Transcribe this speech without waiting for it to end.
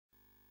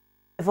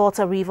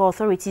Volta River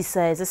Authority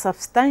says a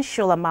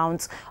substantial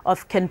amount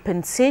of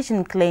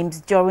compensation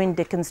claims during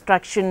the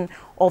construction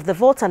of the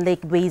Volta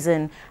Lake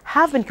Basin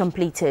have been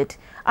completed.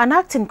 An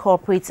acting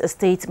corporate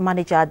estate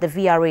manager at the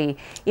VRA,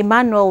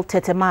 Emmanuel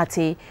Tetteh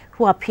Martey,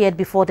 who appeared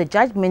before the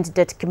Judgment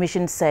Debt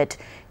Commission, said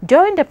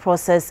during the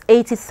process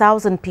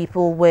 80,000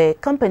 people were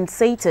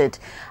compensated,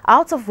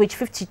 out of which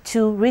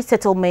 52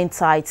 resettlement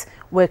sites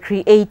were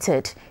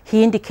created.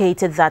 He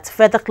indicated that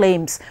further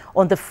claims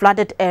on the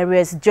flooded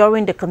areas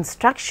during the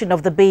construction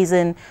of the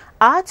basin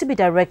are to be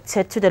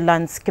directed to the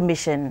Lands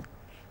Commission.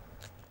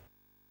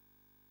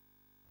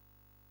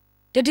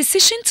 The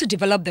decision to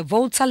develop the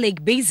Volta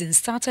Lake Basin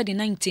started in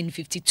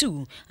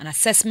 1952, and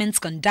assessments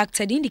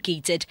conducted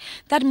indicated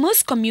that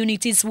most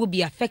communities will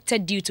be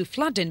affected due to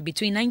flooding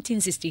between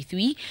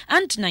 1963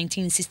 and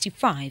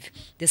 1965.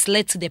 This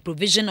led to the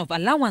provision of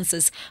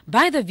allowances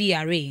by the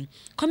VRA.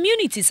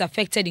 Communities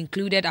affected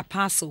included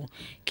Apaso,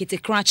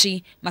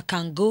 Ketekrachi,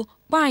 Makango,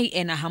 Bai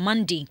and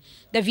Ahamandi.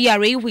 The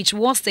VRA, which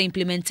was the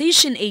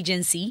implementation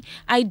agency,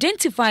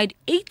 identified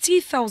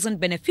 80,000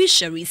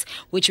 beneficiaries,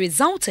 which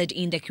resulted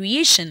in the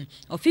creation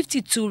of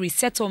 52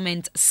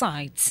 resettlement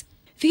sites.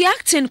 The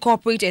acting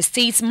corporate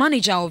estates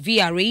manager of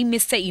VRA,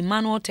 Mr.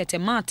 Emmanuel Tetteh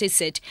Martey,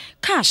 said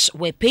cash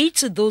were paid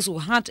to those who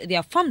had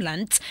their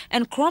farmlands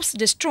and crops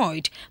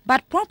destroyed,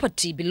 but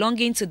property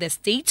belonging to the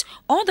state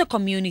or the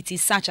community,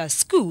 such as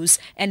schools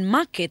and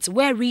markets,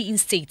 were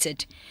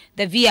reinstated.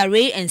 The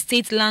VRA and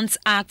State Lands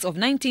Acts of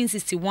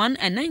 1961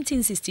 and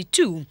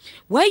 1962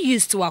 were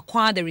used to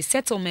acquire the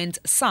resettlement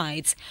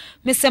sites.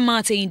 Mr.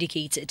 Martey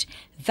indicated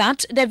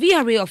that the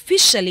VRA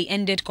officially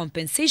ended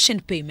compensation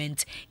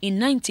payment in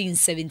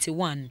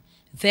 1971.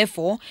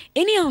 Therefore,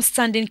 any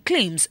outstanding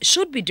claims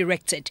should be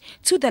directed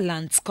to the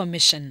Lands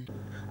Commission.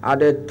 At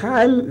the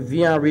time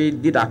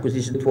VRA did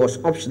acquisition, it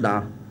was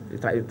optional.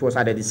 It was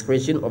at the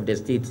discretion of the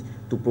state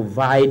to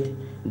provide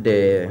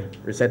the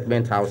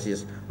resettlement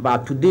houses.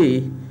 But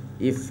today,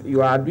 if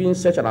you are doing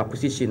such an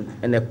acquisition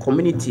and a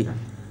community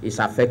is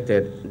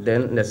affected,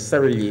 then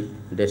necessarily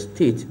the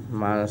state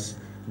must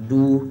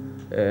do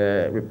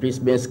a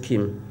replacement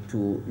scheme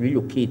to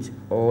relocate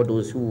all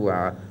those who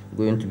are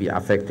going to be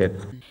affected.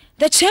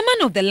 The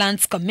chairman of the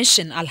Lands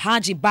Commission,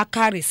 Alhaji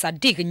Bakari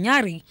Sadiq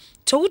Nyari,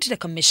 told the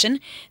commission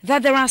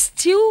that there are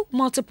still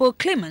multiple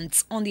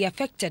claimants on the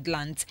affected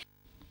lands.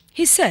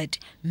 He said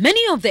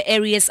many of the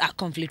areas are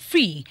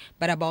conflict-free,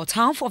 but about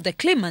half of the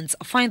claimants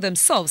find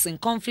themselves in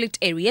conflict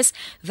areas,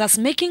 thus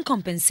making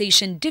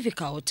compensation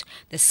difficult.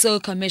 The sole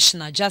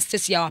commissioner,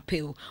 Justice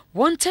Yawapil,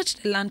 wanted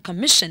the Land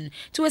Commission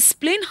to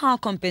explain how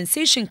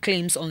compensation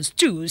claims on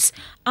stools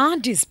are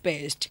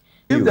disbursed.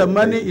 If the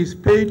money is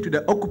paid to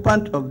the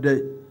occupant of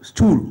the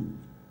stool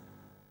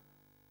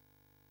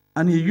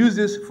and he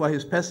uses for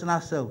his personal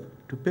self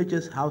to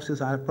purchase houses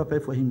and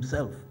property for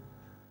himself,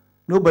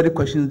 nobody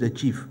questions the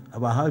chief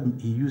about how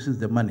he uses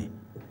the money.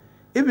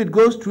 If it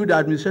goes through the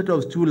administrator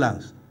of stool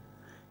lands,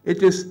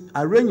 it is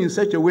arranged in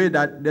such a way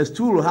that the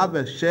stool will have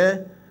a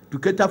share to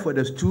cater for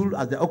the stool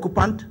as the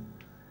occupant.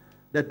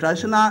 The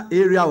traditional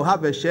area will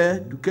have a share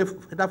to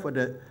cater for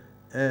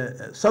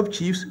the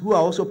sub-chiefs who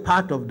are also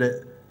part of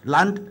the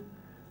land.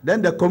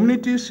 Then the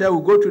community share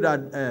will go to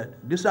the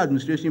district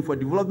administration for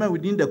development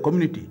within the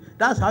community.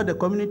 That's how the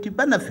community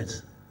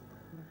benefits.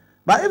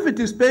 But if it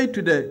is paid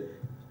to the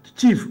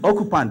chief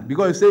occupant,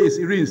 because you say it's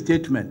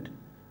reinstatement.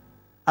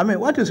 I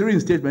mean, what is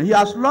reinstatement? He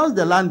has lost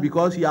the land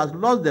because he has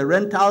lost the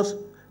rentals,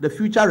 the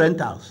future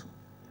rentals.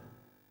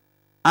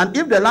 And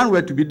if the land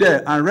were to be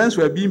there and rents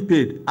were being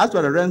paid, as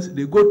for the rents,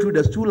 they go through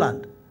the stool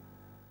land.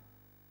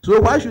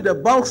 So why should the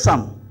bulk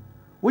sum,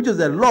 which is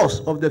the loss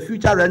of the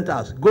future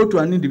rentals, go to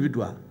an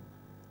individual?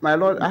 My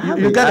Lord,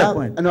 you get the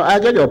point. No, I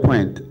get your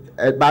point.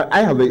 But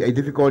I have a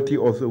difficulty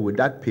also with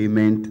that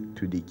payment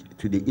to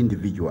the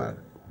individual,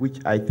 which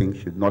I think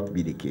should not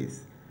be the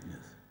case. Yes.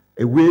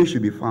 A way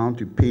should be found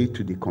to pay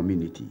to the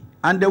community.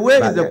 And the way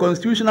is the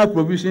constitutional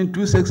provision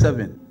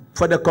 267.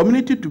 For the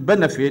community to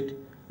benefit,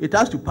 it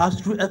has to pass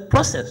through a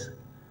process.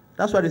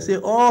 That's why they say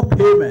all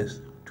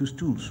payments to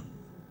stools.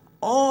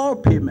 All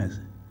payments.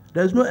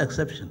 There is no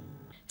exception.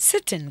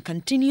 Sitting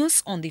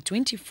continues on the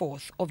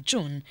 24th of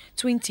June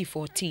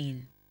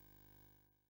 2014.